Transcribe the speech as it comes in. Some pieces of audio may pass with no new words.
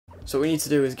So what we need to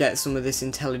do is get some of this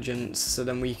intelligence so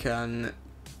then we can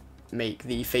make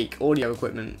the fake audio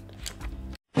equipment.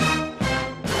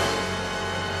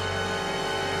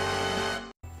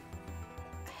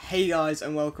 Hey guys,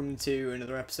 and welcome to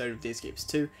another episode of the Escapists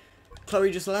 2. Chloe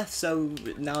just left, so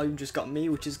now you've just got me,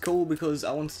 which is cool because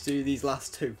I wanted to do these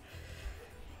last two.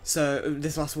 So,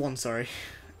 this last one, sorry.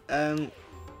 On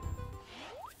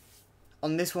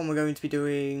this one we're going to be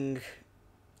doing,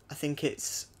 I think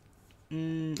it's,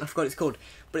 I forgot what it's called,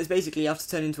 but it's basically you have to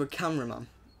turn into a cameraman.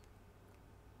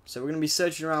 So we're going to be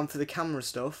searching around for the camera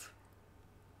stuff.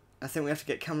 I think we have to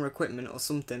get camera equipment or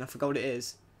something, I forgot what it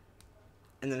is,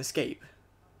 and then escape.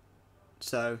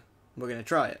 So, we're going to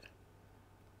try it.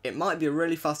 It might be a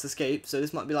really fast escape, so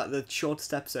this might be like the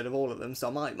shortest episode of all of them, so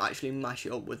I might actually mash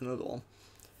it up with another one.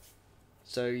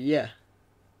 So, yeah.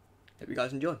 Hope you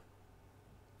guys enjoy.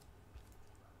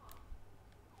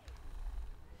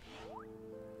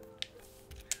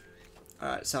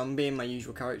 Alright, so I'm being my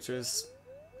usual character as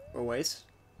always.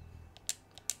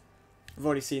 I've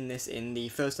already seen this in the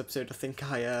first episode, I think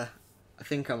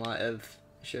I might have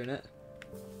shown it.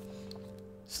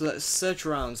 So let's search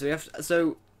around.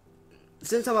 So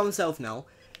since I'm by myself now,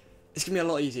 it's gonna be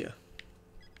a lot easier,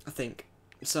 I think.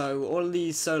 So all of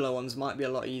these solo ones might be a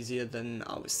lot easier than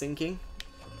I was thinking.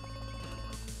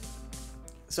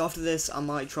 So after this, I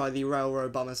might try the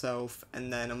railroad by myself,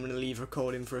 and then I'm gonna leave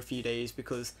recording for a few days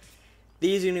because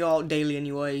these are gonna go out daily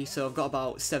anyway. So I've got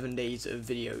about 7 days of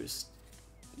videos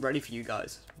ready for you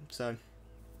guys. So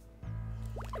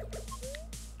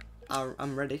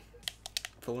I'm ready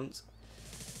for once.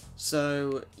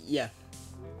 So, yeah.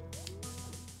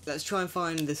 Let's try and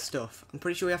find this stuff. I'm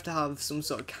pretty sure we have to have some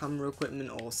sort of camera equipment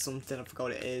or something. I forgot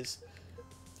what it is.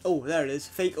 Oh, there it is.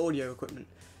 Fake audio equipment.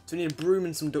 So we need a broom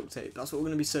and some duct tape. That's what we're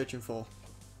going to be searching for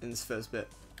in this first bit.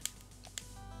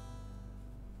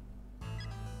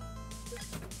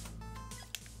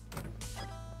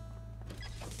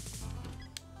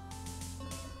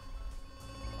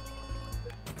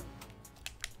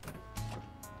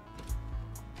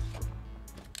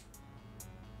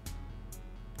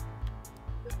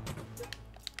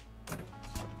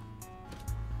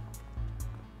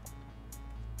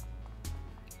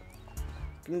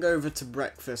 We can go over to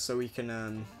breakfast so we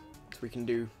can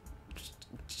do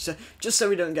just so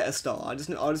we don't get a star. I just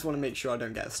want to make sure I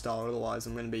don't get a star, otherwise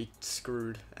I'm going to be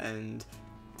screwed, and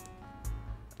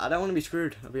I don't want to be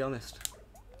screwed, I'll be honest.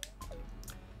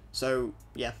 So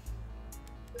yeah.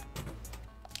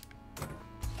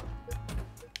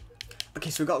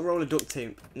 Okay, so we've got a roll of duct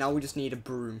tape. Now we just need a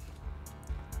broom.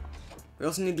 We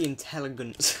also need the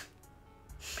intelligence.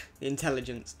 The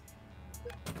intelligence.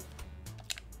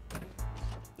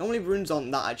 Normally brooms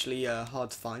aren't that actually hard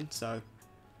to find, so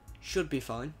should be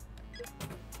fine.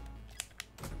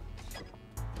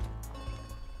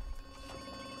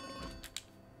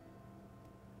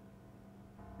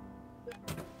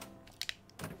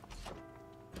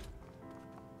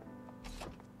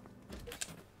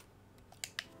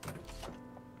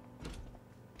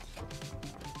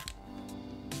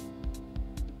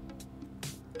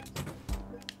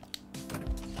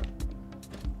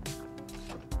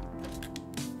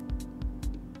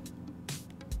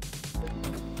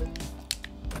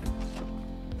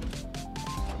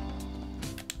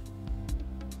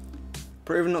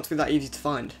 Proven not to be that easy to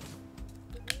find.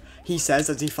 He says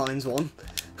as he finds one.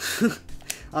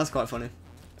 That's quite funny.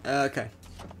 Okay.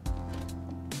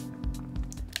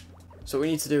 So what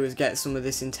we need to do is get some of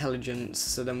this intelligence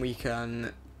so then we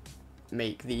can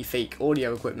make the fake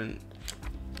audio equipment.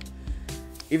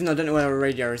 Even though I don't know where a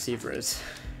radio receiver is.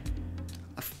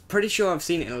 I'm pretty sure I've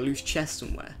seen it in a loose chest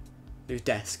somewhere. Loose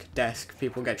desk. Desk.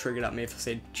 People get triggered at me if I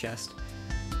say chest.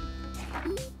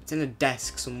 It's in a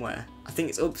desk somewhere. I think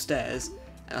it's upstairs,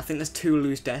 and I think there's 2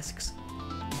 loose desks.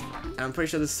 And I'm pretty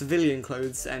sure there's civilian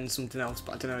clothes and something else,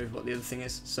 but I don't know what the other thing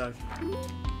is, so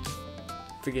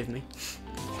forgive me.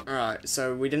 Alright,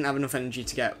 so we didn't have enough energy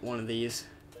to get one of these,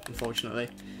 unfortunately.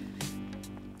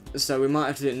 So we might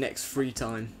have to do it next free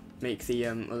time, make the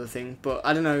other thing, but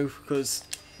I don't know, because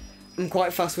I'm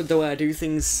quite fast with the way I do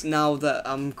things now that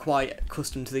I'm quite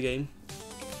accustomed to the game.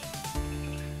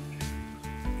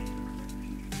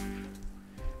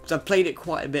 I've played it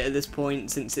quite a bit at this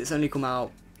point since it's only come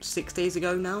out 6 days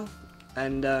ago now,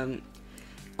 and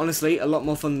honestly a lot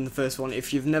more fun than the first one.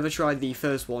 If you've never tried the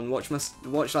first one, watch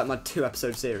like my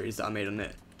 2-episode series that I made on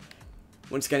it.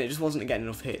 Once again, it just wasn't getting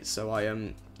enough hits, so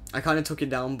I kind of took it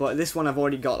down, but this one I've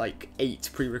already got like 8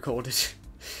 pre-recorded.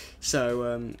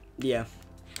 So yeah,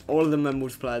 all of them are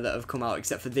multiplayer that have come out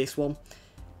except for this one,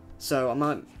 so I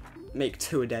might make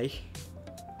 2 a day,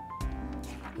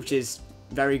 which is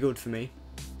very good for me.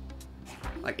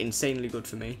 like insanely good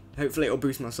for me. Hopefully it'll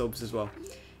boost my subs as well.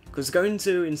 Because going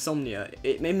to Insomnia,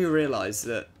 it made me realise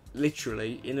that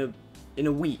literally in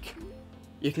a week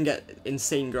you can get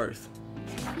insane growth.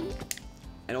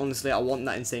 And honestly, I want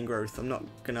that insane growth. I'm not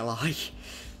gonna lie.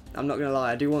 I'm not gonna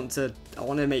lie. I want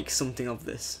to make something of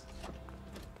this.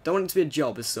 Don't want it to be a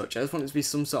job as such. I just want it to be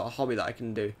some sort of hobby that I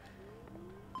can do.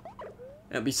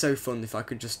 And it'd be so fun if I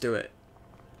could just do it.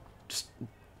 Just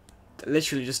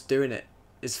literally just doing it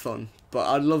is fun. But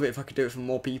I'd love it if I could do it for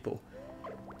more people.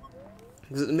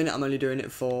 Because at the minute I'm only doing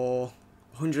it for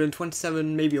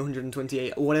 127, maybe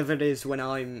 128, whatever it is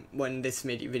when this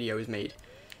video is made.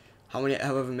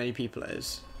 However many people it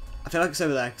is. I feel like it's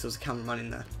over there because there's a cameraman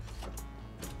in there.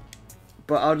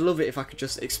 But I'd love it if I could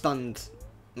just expand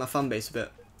my fan base a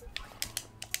bit.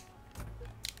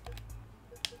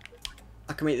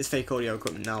 I can make this fake audio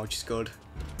equipment now, which is good.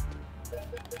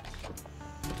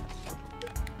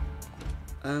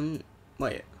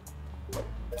 Wait.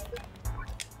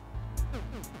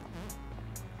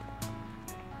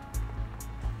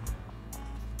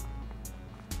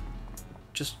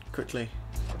 Just quickly.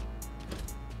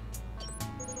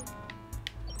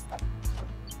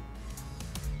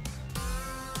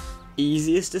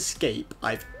 Easiest escape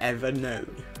I've ever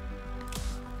known.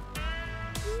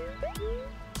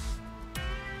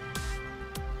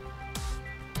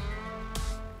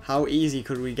 How easy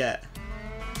could we get?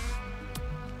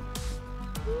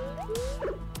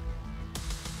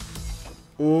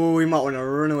 Oh, we might want to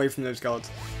run away from those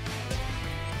guards.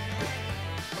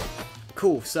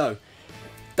 Cool, so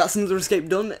that's another escape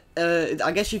done.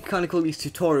 I guess you could kind of call these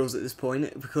tutorials at this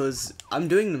point because I'm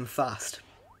doing them fast.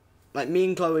 Like me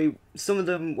and Chloe, some of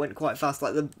them went quite fast.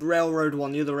 Like the railroad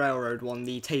one, the other railroad one,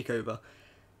 the takeover.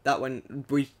 That went,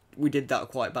 we did that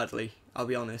quite badly. I'll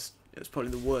be honest. It was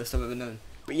probably the worst I've ever known.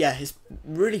 But yeah, it's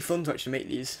really fun to actually make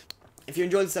these. If you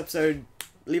enjoyed this episode,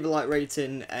 leave a like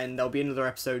rating, and there'll be another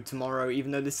episode tomorrow.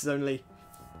 Even though this is only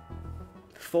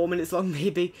 4 minutes long,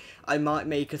 maybe I might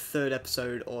make a third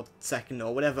episode or second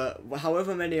or whatever,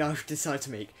 however many I decide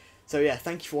to make. So yeah,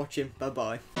 thank you for watching. Bye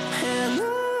bye.